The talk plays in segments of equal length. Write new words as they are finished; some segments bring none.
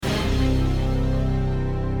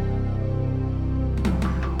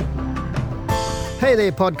Hey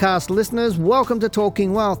there, podcast listeners. Welcome to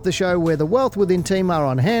Talking Wealth, the show where the Wealth Within team are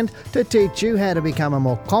on hand to teach you how to become a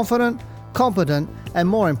more confident, competent, and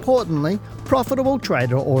more importantly, profitable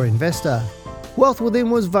trader or investor. Wealth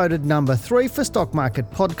Within was voted number 3 for stock market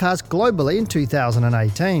podcasts globally in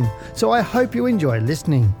 2018, so I hope you enjoy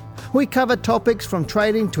listening. We cover topics from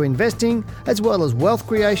trading to investing, as well as wealth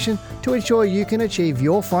creation to ensure you can achieve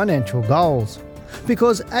your financial goals.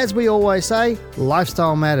 Because as we always say,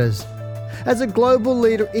 lifestyle matters. As a global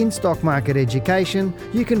leader in stock market education,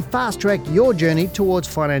 you can fast-track your journey towards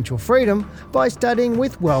financial freedom by studying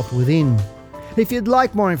with Wealth Within. If you'd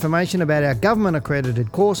like more information about our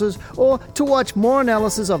government-accredited courses or to watch more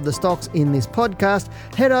analysis of the stocks in this podcast,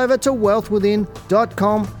 head over to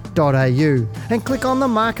wealthwithin.com.au and click on the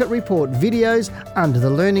Market Report videos under the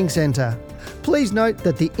Learning Centre. Please note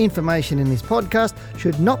that the information in this podcast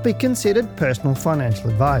should not be considered personal financial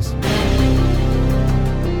advice.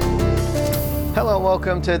 Hello and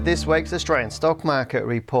welcome to this week's Australian Stock Market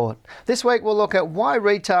Report. This week we'll look at why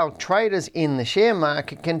retail traders in the share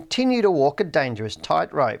market continue to walk a dangerous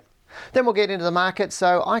tightrope. Then we'll get into the market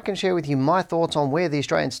so I can share with you my thoughts on where the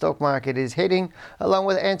Australian stock market is heading, along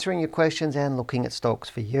with answering your questions and looking at stocks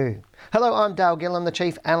for you. Hello, I'm Dale Gillam, the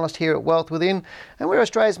Chief Analyst here at Wealth Within, and we're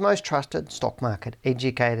Australia's most trusted stock market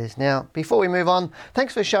educators. Now, before we move on,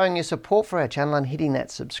 thanks for showing your support for our channel and hitting that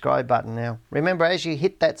subscribe button. Now, remember, as you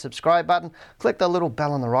hit that subscribe button, click the little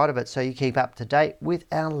bell on the right of it so you keep up to date with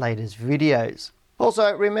our latest videos.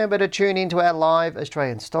 Also, remember to tune into our live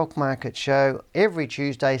Australian stock market show every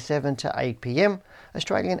Tuesday, 7 to 8 p.m.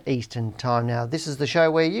 Australian Eastern Time. Now, this is the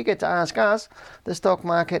show where you get to ask us, the stock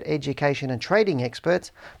market education and trading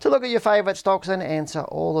experts, to look at your favourite stocks and answer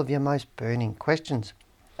all of your most burning questions.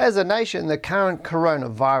 As a nation, the current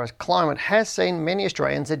coronavirus climate has seen many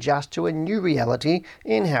Australians adjust to a new reality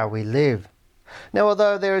in how we live. Now,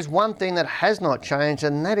 although there is one thing that has not changed,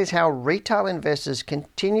 and that is how retail investors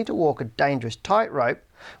continue to walk a dangerous tightrope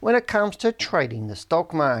when it comes to trading the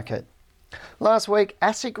stock market. Last week,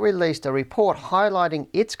 ASIC released a report highlighting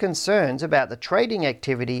its concerns about the trading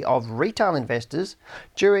activity of retail investors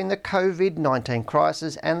during the COVID-19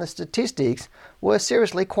 crisis, and the statistics were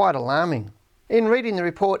seriously quite alarming. In reading the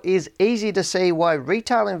report, it is easy to see why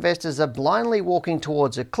retail investors are blindly walking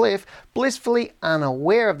towards a cliff, blissfully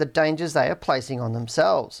unaware of the dangers they are placing on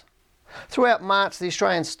themselves. Throughout March, the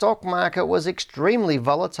Australian stock market was extremely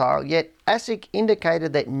volatile, yet ASIC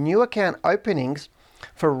indicated that new account openings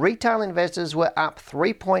for retail investors were up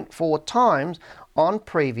 3.4 times on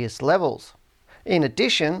previous levels. In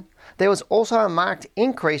addition, there was also a marked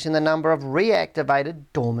increase in the number of reactivated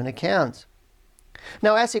dormant accounts.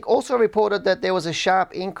 Now, ASIC also reported that there was a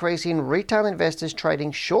sharp increase in retail investors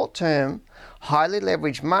trading short-term, highly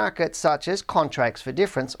leveraged markets such as contracts for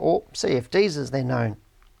difference, or CFDs as they're known.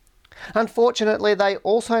 Unfortunately, they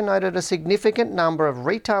also noted a significant number of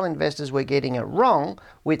retail investors were getting it wrong,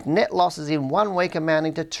 with net losses in 1 week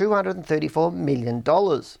amounting to $234 million.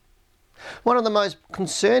 One of the most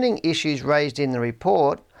concerning issues raised in the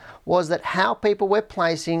report was that how people were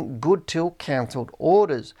placing good till cancelled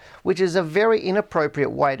orders, which is a very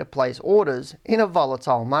inappropriate way to place orders in a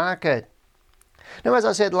volatile market. Now, as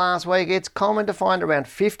I said last week, it's common to find around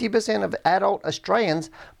 50% of adult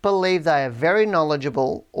Australians believe they are very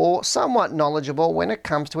knowledgeable or somewhat knowledgeable when it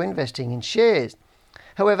comes to investing in shares.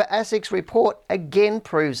 However, ASIC's report again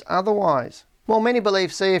proves otherwise. While many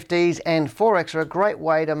believe CFDs and Forex are a great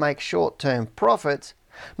way to make short-term profits,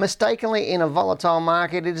 mistakenly in a volatile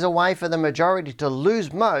market, it is a way for the majority to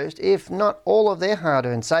lose most, if not all, of their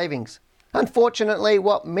hard-earned savings. Unfortunately,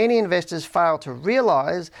 what many investors fail to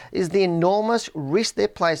realise is the enormous risk they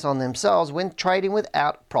place on themselves when trading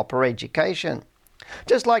without proper education.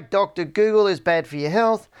 Just like Dr. Google is bad for your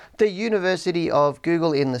health, the University of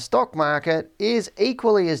Google in the stock market is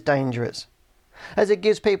equally as dangerous, as it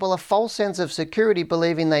gives people a false sense of security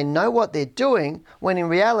believing they know what they're doing when in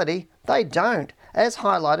reality they don't, as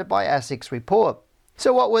highlighted by ASIC's report.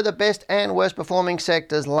 So what were the best and worst performing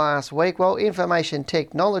sectors last week? Well, information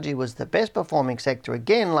technology was the best performing sector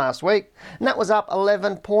again last week, and that was up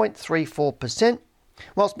 11.34%,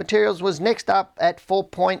 whilst materials was next up at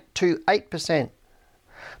 4.28%.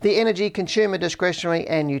 The energy, consumer discretionary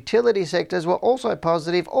and utility sectors were also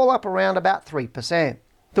positive, all up around about 3%.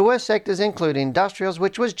 The worst sectors include industrials,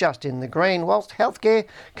 which was just in the green, whilst healthcare,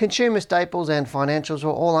 consumer staples and financials were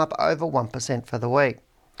all up over 1% for the week.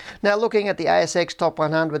 Now, looking at the ASX top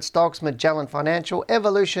 100 stocks, Magellan Financial,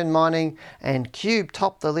 Evolution Mining and Cube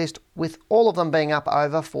topped the list, with all of them being up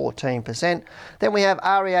over 14%. Then we have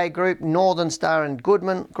REA Group, Northern Star and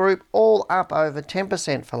Goodman Group all up over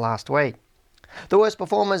 10% for last week. The worst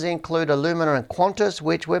performers include Illumina and Qantas,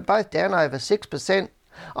 which were both down over 6%.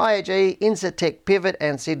 IAG, Incitec Pivot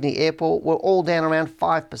and Sydney Airport were all down around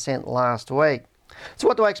 5% last week. So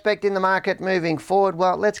what do I expect in the market moving forward?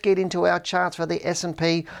 Well, let's get into our charts for the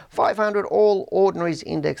S&P 500 All Ordinaries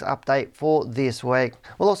Index update for this week.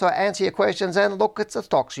 We'll also answer your questions and look at the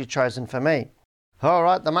stocks you've chosen for me. All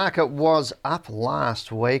right, the market was up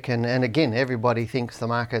last week, and again, everybody thinks the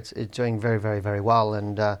market is doing very, very, very well.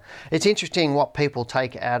 And it's interesting what people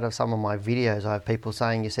take out of some of my videos. I have people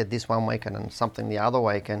saying, you said this one week and something the other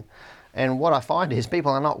week. And what I find is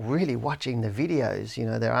people are not really watching the videos. You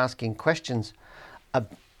know, they're asking questions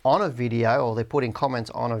on a video, or they're putting comments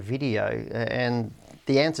on a video, and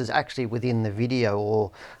the answer is actually within the video,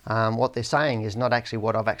 or what they're saying is not actually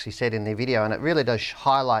what I've actually said in the video. And it really does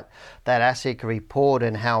highlight that ASIC report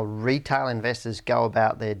and how retail investors go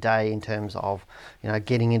about their day in terms of, you know,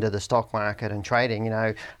 getting into the stock market and trading. You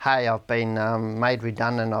know, hey, I've been made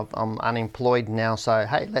redundant, I'm unemployed now, so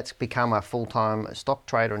hey, let's become a full-time stock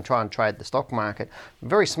trader and try and trade the stock market.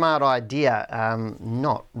 Very smart idea.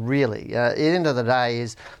 Not really. At the end of the day,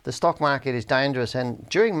 is the stock market is dangerous, and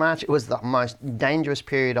during March it was the most dangerous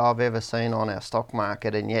period I've ever seen on our stock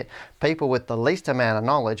market, and yet people with the least amount of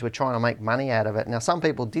knowledge were trying to make money out of it. Now, some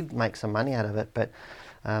people did make some money out of it, but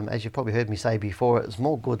as you've probably heard me say before, it was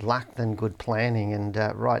more good luck than good planning, and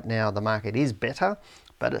right now the market is better,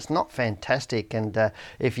 but it's not fantastic. And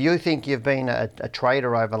if you think you've been a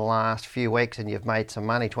trader over the last few weeks and you've made some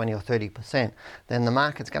money, 20 or 30%, then the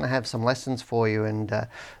market's going to have some lessons for you. And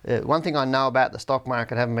one thing I know about the stock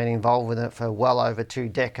market, having been involved with it for well over 2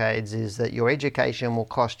 decades, is that your education will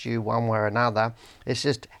cost you one way or another. It's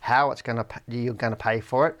just how you're going to pay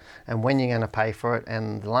for it and when you're going to pay for it.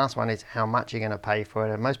 And the last one is how much you're going to pay for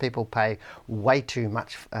it. And most people pay way too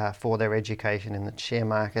much for their education in the share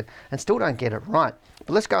market and still don't get it right.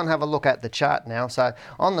 But let's go and have a look at the chart now. So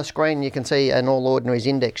on the screen you can see an All Ordinaries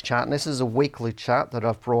Index chart, and this is a weekly chart that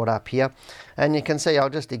I've brought up here. And you can see, I'll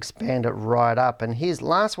just expand it right up. And here's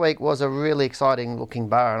last week was a really exciting looking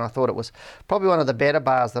bar, and I thought it was probably one of the better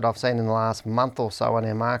bars that I've seen in the last month or so in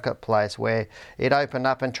our marketplace, where it opened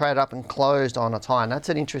up and traded up and closed on its high. And that's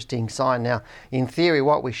an interesting sign. Now, in theory,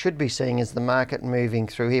 what we should be seeing is the market moving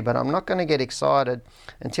through here, but I'm not going to get excited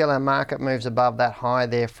until our market moves above that high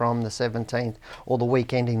there from the 17th, or the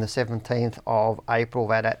week ending the 17th of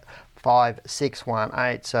April, at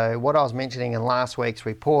 5618. So what I was mentioning in last week's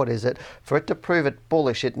report is that for it to prove it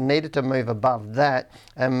bullish, it needed to move above that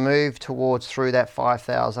and move towards through that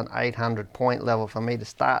 5,800 point level for me to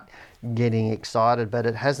start getting excited, but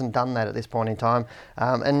it hasn't done that at this point in time.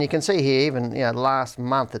 And you can see here, even last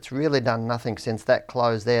month, it's really done nothing since that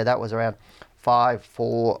close there. That was around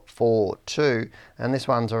 5442, and this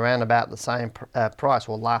one's around about the same price.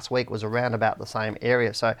 Well, last week was around about the same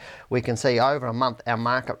area. So we can see over a month our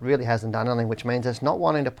market really hasn't done anything, which means it's not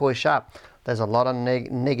wanting to push up. There's a lot of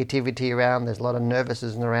negativity around, there's a lot of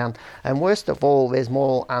nervousness around, and worst of all, there's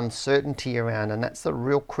more uncertainty around, and that's the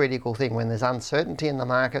real critical thing. When there's uncertainty in the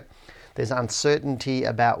market, there's uncertainty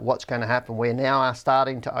about what's going to happen. We now are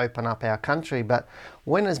starting to open up our country, but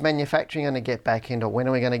when is manufacturing going to get back into? When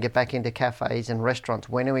are we going to get back into cafes and restaurants?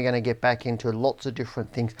 When are we going to get back into lots of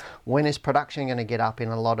different things? When is production going to get up in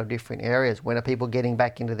a lot of different areas? When are people getting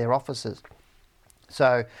back into their offices?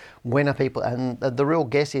 So when are people, and the real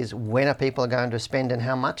guess is, when are people going to spend, and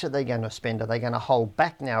how much are they going to spend? Are they going to hold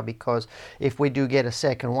back now? Because if we do get a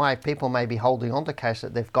second wave, people may be holding on to cash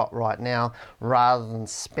that they've got right now rather than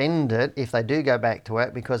spend it if they do go back to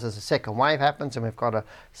it, because as a second wave happens and we've got to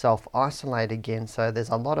self-isolate again. So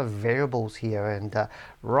there's a lot of variables here, and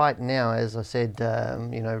right now, as I said,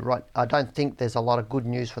 I don't think there's a lot of good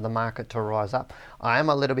news for the market to rise up. I am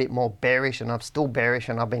a little bit more bearish, and I'm still bearish,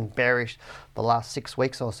 and I've been bearish the last 6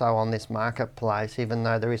 weeks or so on this marketplace, even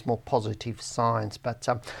though there is more positive signs. But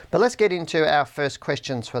let's get into our first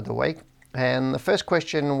questions for the week. And the first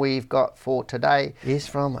question we've got for today is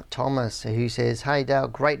from Thomas, who says, "Hey Dale,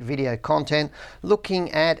 great video content. Looking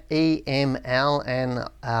at EML and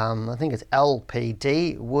I think it's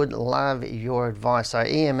LPD. Would love your advice." So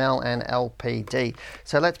EML and LPD.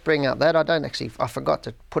 So let's bring up that. I forgot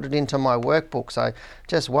to put it into my workbook. So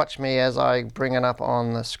just watch me as I bring it up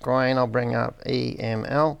on the screen. I'll bring up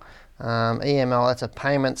EML. EML, that's a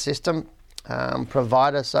payment system.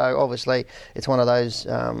 provider. So obviously it's one of those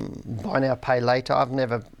buy now, pay later. I've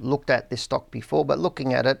never looked at this stock before, but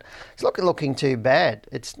looking at it, it's not looking too bad.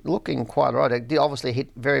 It's looking quite right. It did obviously hit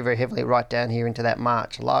very, very heavily right down here into that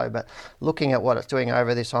March low, but looking at what it's doing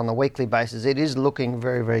over this on the weekly basis, it is looking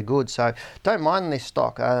very, very good. So don't mind this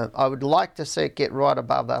stock. I would like to see it get right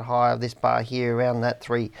above that high of this bar here around that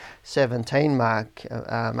 317 mark,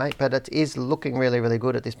 mate, but it is looking really, really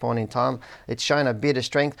good at this point in time. It's shown a bit of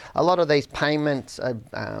strength. A lot of these payment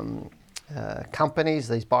companies,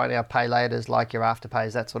 these buy now, pay laters like your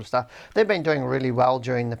Afterpays, that sort of stuff, they've been doing really well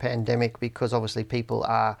during the pandemic because obviously people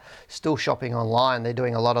are still shopping online. They're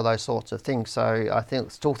doing a lot of those sorts of things. So I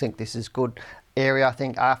still think this is good area. I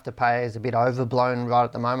think Afterpay is a bit overblown right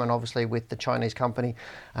at the moment, obviously with the Chinese company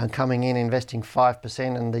coming in, investing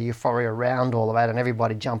 5% and the euphoria around all of that and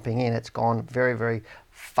everybody jumping in. It's gone very, very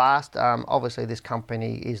fast. Obviously this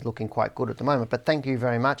company is looking quite good at the moment, but thank you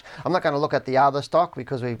very much. I'm not going to look at the other stock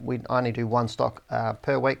because we only do one stock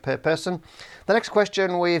per week per person. The next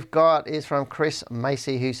question we've got is from Chris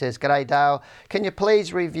Macy, who says, "G'day Dale, can you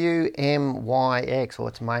please review MYX, or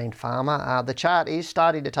its Main Pharma? The chart is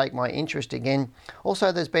starting to take my interest again.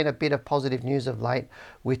 Also, there's been a bit of positive news of late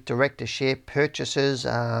with director share purchases,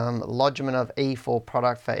 lodgement of E4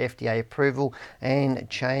 product for FDA approval, and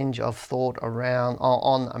change of thought around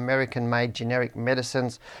on American-made generic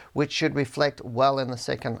medicines, which should reflect well in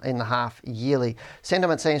the half yearly.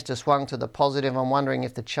 Sentiment seems to have swung to the positive. I'm wondering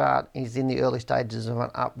if the chart is in the early stages of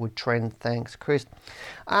an upward trend. Thanks, Chris."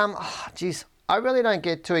 I really don't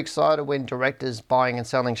get too excited when directors buying and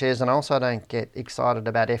selling shares, and I also don't get excited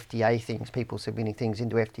about FDA things, people submitting things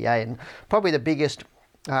into FDA. And probably the biggest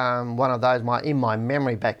one of those in my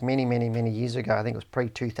memory back many, many, many years ago, I think it was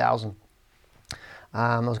pre-2000,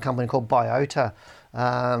 there was a company called Biota.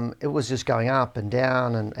 It was just going up and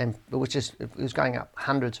down, and it was going up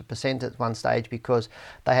hundreds of percent at one stage because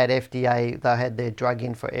they had their drug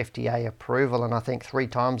in for FDA approval, and I think 3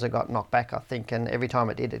 times it got knocked back, I think, and every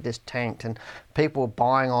time it did, it just tanked, and people were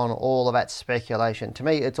buying on all of that speculation. To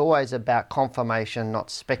me, it's always about confirmation,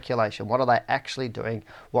 not speculation. What are they actually doing?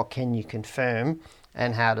 What can you confirm?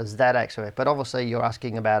 And how does that actually work? But obviously you're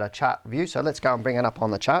asking about a chart view, so let's go and bring it up on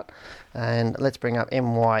the chart, and let's bring up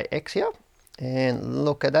MYX here and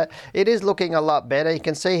look at that. It is looking a lot better. You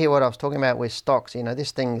can see here what I was talking about with stocks. You know,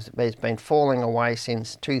 this thing's been falling away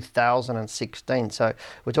since 2016. So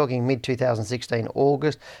we're talking mid-2016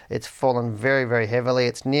 August. It's fallen very, very heavily.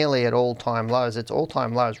 It's nearly at all-time lows. Its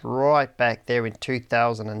all-time lows right back there in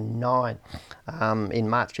 2009, in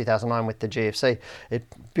March 2009 with the GFC.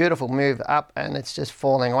 Beautiful move up, and it's just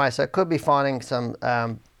falling away. So it could be finding some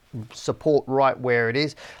support right where it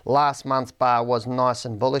is. Last month's bar was nice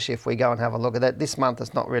and bullish if we go and have a look at that. This month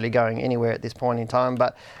it's not really going anywhere at this point in time,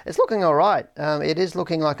 but it's looking all right. It is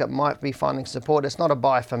looking like it might be finding support. It's not a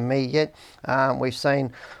buy for me yet. We've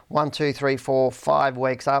seen 1, 2, 3, 4, 5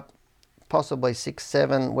 weeks up, possibly 6,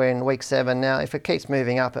 7. We're in week 7 now. If it keeps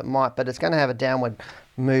moving up, it might, but it's going to have a downward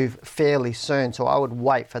move fairly soon. So I would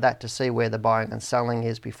wait for that to see where the buying and selling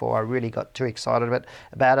is before I really got too excited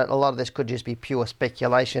about it. A lot of this could just be pure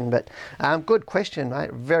speculation, but good question,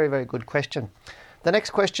 mate. Very, very good question. The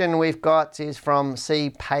next question we've got is from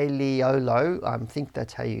C. Paleolo. I think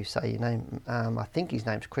that's how you say your name. I think his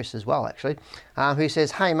name's Chris as well, actually, who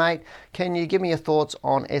says, "Hey, mate, can you give me your thoughts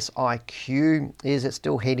on SIQ? Is it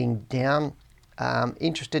still heading down?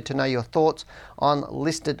 Interested to know your thoughts on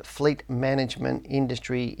listed fleet management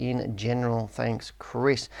industry in general. Thanks,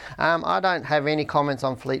 Chris." I don't have any comments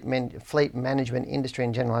on fleet management industry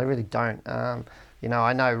in general. I really don't. You know,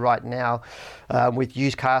 I know right now with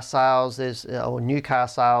used car sales, or new car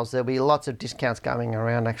sales, there'll be lots of discounts going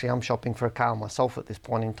around. Actually, I'm shopping for a car myself at this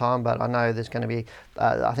point in time, but I know there's going to be,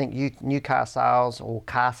 I think new car sales or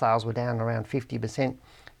car sales were down around 50%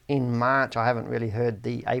 in March. I haven't really heard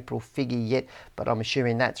the April figure yet, but I'm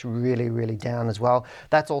assuming that's really, really down as well.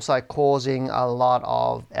 That's also causing a lot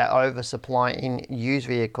of oversupply in used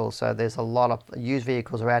vehicles. So there's a lot of used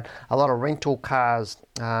vehicles around, a lot of rental cars.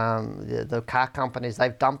 The car companies,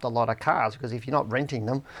 they've dumped a lot of cars because if you're not renting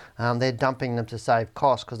them, they're dumping them to save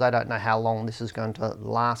costs because they don't know how long this is going to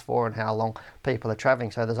last for and how long people are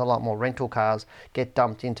traveling. So there's a lot more rental cars get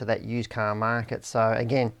dumped into that used car market. So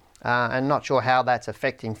again, and not sure how that's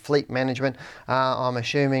affecting fleet management. I'm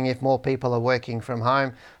assuming if more people are working from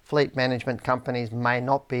home, fleet management companies may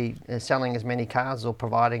not be selling as many cars or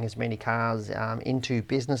providing as many cars into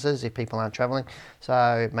businesses if people aren't travelling.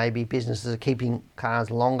 So maybe businesses are keeping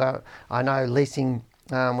cars longer. I know leasing,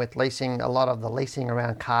 with leasing, a lot of the leasing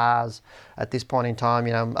around cars at this point in time,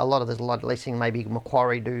 you know, there's a lot of leasing. Maybe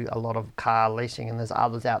Macquarie do a lot of car leasing, and there's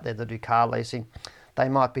others out there that do car leasing. they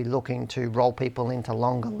might be looking to roll people into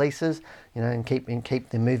longer leases, and keep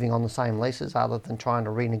them moving on the same leases rather than trying to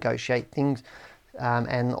renegotiate things,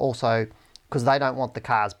 and also because they don't want the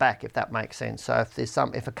cars back, if that makes sense. So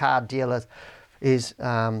if a car dealer is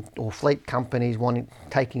or fleet companies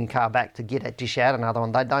taking a car back to dish out another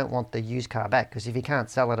one, they don't want the used car back, because if you can't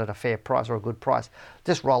sell it at a fair price or a good price,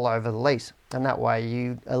 just roll over the lease, and that way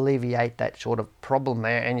you alleviate that sort of problem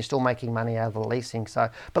there, and you're still making money out of the leasing.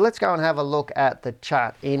 But let's go and have a look at the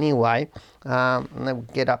chart anyway, and then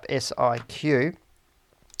we'll get up SIQ.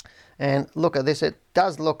 And look at this, it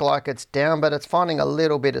does look like it's down, but it's finding a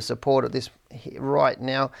little bit of support at this right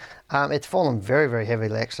now. It's fallen very, very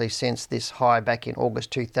heavily actually since this high back in August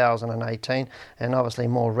 2018, and obviously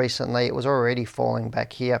more recently it was already falling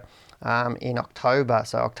back here in October.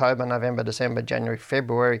 So October, November, December, January,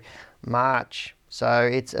 February, March. So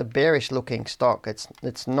it's a bearish looking stock.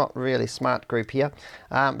 It's not really smart group here.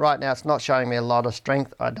 Right now it's not showing me a lot of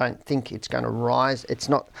strength. I don't think it's going to rise. It's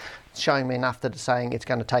not showing me enough that it's saying it's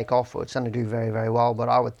going to take off or it's going to do very, very well. But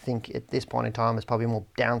I would think at this point in time it's probably more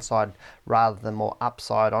downside rather than more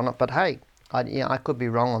upside on it. But hey, I could be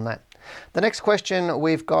wrong on that. The next question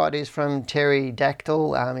we've got is from Terry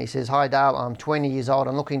Dactyl. He says, "Hi Dale, I'm 20 years old.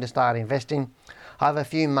 I'm looking to start investing. I have a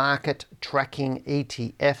few market tracking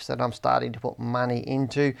ETFs that I'm starting to put money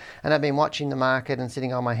into, and I've been watching the market and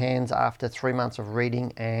sitting on my hands after 3 months of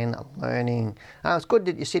reading and learning." It's good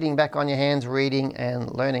that you're sitting back on your hands reading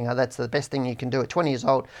and learning. That's the best thing you can do at 20 years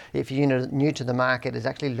old if you're new to the market, is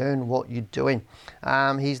actually learn what you're doing.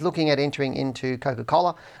 He's looking at entering into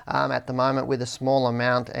Coca-Cola at the moment with a small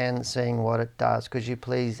amount and seeing what it does. Could you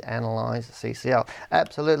please analyse CCL?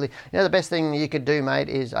 Absolutely. The best thing you could do, mate,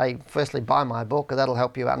 is firstly buy my book. That'll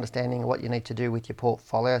help you understanding what you need to do with your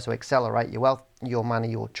portfolio, so accelerate your wealth, your money,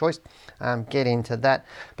 your choice. Get into that.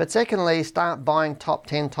 But secondly, start buying top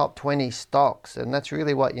 10, top 20 stocks, and that's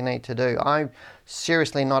really what you need to do. I'm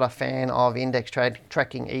seriously not a fan of index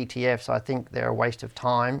tracking ETFs. I think they're a waste of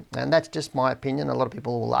time, and that's just my opinion. A lot of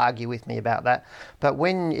people will argue with me about that. But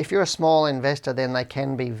if you're a small investor, then they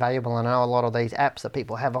can be valuable. I know a lot of these apps that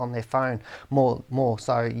people have on their phone, more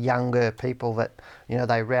so younger people, that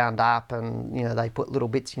they round up and they put little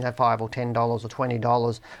bits, $5 or $10 or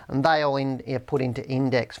 $20, and they all put into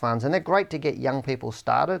index funds, and they're great to get young people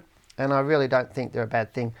started, and I really don't think they're a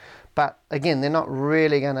bad thing. But again, they're not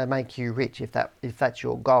really going to make you rich if that's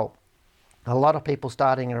your goal. A lot of people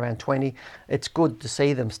starting at around 20, it's good to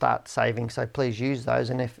see them start saving, so please use those.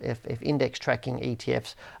 And if index tracking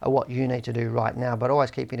ETFs are what you need to do right now, but always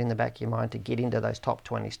keep it in the back of your mind to get into those top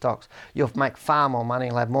 20 stocks. You'll make far more money,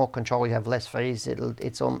 you'll have more control, you have less fees.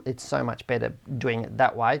 It's so much better doing it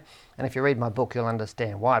that way. And if you read my book, you'll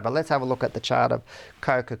understand why. But let's have a look at the chart of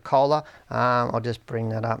Coca-Cola. I'll just bring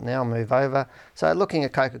that up now, move over. So looking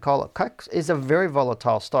at Coca-Cola, Coke is a very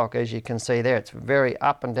volatile stock, as you can see there. It's very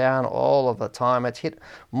up and down all of the time. It's hit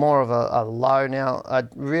more of a low now.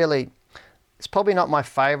 It's probably not my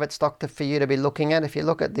favorite stock for you to be looking at. If you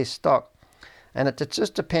look at this stock, and it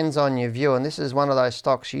just depends on your view, and this is one of those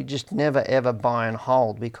stocks you just never ever buy and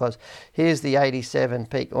hold, because here's the 87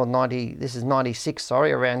 peak, or 90, this is 96,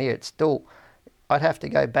 sorry, around here. It's still, I'd have to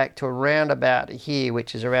go back to around about here,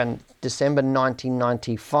 which is around December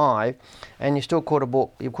 1995, and you could have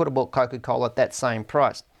bought Coca-Cola at that same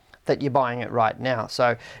price that you're buying it right now.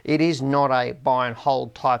 So it is not a buy and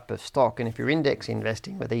hold type of stock, and if you're index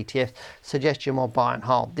investing with ETFs, suggest you're more buy and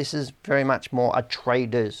hold. This is very much more a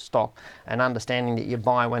trader's stock, and understanding that you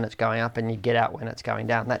buy when it's going up and you get out when it's going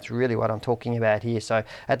down. That's really what I'm talking about here. So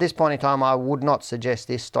at this point in time, I would not suggest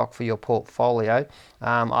this stock for your portfolio.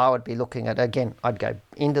 I would be looking at, again, I'd go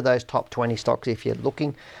into those top 20 stocks if you're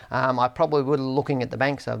looking. I probably would be looking at the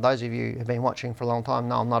banks. So those of you who have been watching for a long time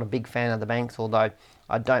know I'm not a big fan of the banks, although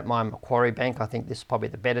I don't mind Macquarie Bank. I think this is probably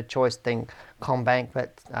the better choice than CommBank,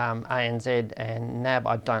 but ANZ and NAB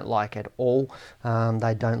I don't like at all.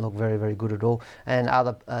 They don't look very, very good at all. And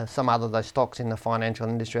some other those stocks in the financial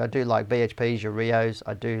industry, I do like BHPs, your Rios.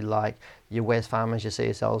 I do like your Wesfarmers, your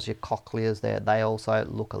CSLs, your Cochlears there. They also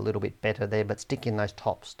look a little bit better there, but stick in those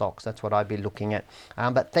top stocks. That's what I'd be looking at.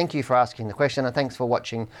 But thank you for asking the question, and thanks for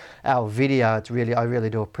watching our video. I really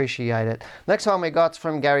do appreciate it. Next one we got's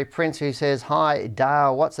from Gary Prince, who says, "Hi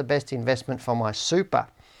Dale, what's the best investment for my super?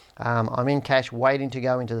 I'm in cash waiting to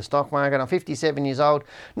go into the stock market. I'm 57 years old,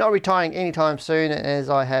 not retiring anytime soon as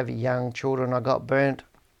I have young children. I got burnt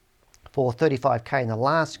for 35k in the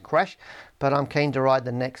last crash. but I'm keen to ride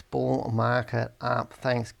the next bull market up.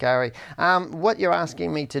 Thanks, Gary. What you're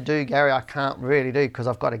asking me to do, Gary, I can't really do because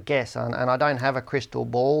I've got to guess, and I don't have a crystal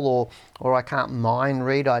ball, or I can't mind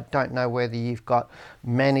read. I don't know whether you've got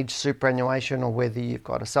managed superannuation or whether you've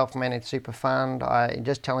got a self-managed super fund.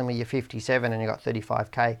 Just telling me you're 57 and you've got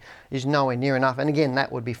 35k is nowhere near enough. And again,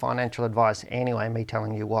 that would be financial advice anyway, me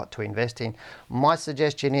telling you what to invest in. My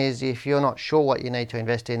suggestion is, if you're not sure what you need to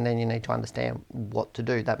invest in, then you need to understand what to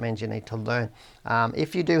do. That means you need to learn.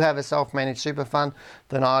 If you do have a self-managed super fund,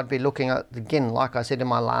 then I'd be looking at, again, like I said in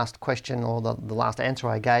my last question, or the last answer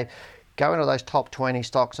I gave, go into those top 20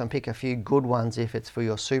 stocks and pick a few good ones if it's for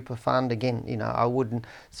your super fund. Again, I wouldn't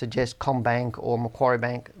suggest CommBank or Macquarie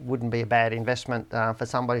Bank. Wouldn't be a bad investment for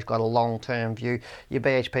somebody who's got a long-term view. Your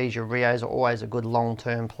BHPs, your Rios are always a good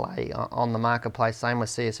long-term play on the marketplace. Same with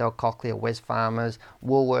CSL, Cochlear, Wesfarmers,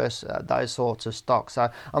 Woolworths, those sorts of stocks. So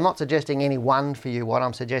I'm not suggesting any one for you. What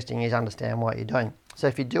I'm suggesting is understand what you're doing. So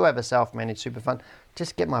if you do have a self-managed super fund,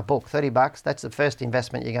 just get my book, $30. That's the first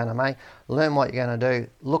investment you're going to make. Learn what you're going to do.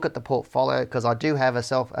 Look at the portfolio, because I do have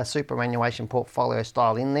a superannuation portfolio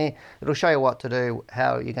style in there. It'll show you what to do,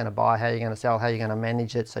 how you're going to buy, how you're going to sell, how you're going to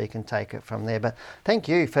manage it, so you can take it from there. But thank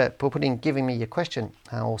you for giving me your question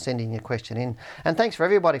or sending your question in. And thanks for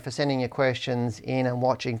everybody for sending your questions in and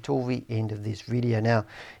watching till the end of this video. Now,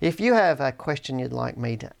 if you have a question you'd like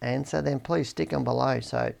me to answer, then please stick them below.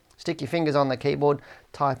 So stick your fingers on the keyboard,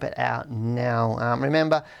 type it out now.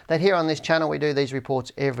 Remember that here on this channel we do these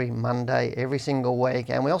reports every Monday, every single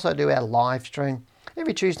week, and we also do our live stream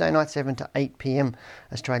every Tuesday night, 7 to 8 p.m.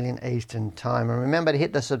 Australian Eastern Time. And remember to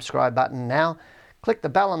hit the subscribe button now. Click the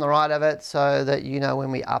bell on the right of it so that you know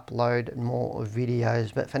when we upload more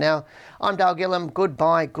videos. But for now, I'm Dale Gillham.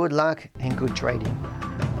 Goodbye, good luck, and good trading.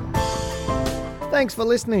 Thanks for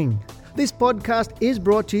listening. This podcast is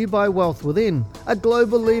brought to you by Wealth Within, a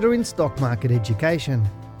global leader in stock market education.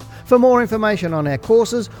 For more information on our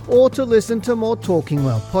courses or to listen to more Talking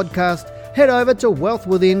Wealth podcasts, head over to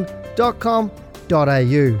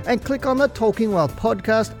wealthwithin.com.au and click on the Talking Wealth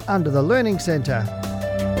podcast under the Learning Centre.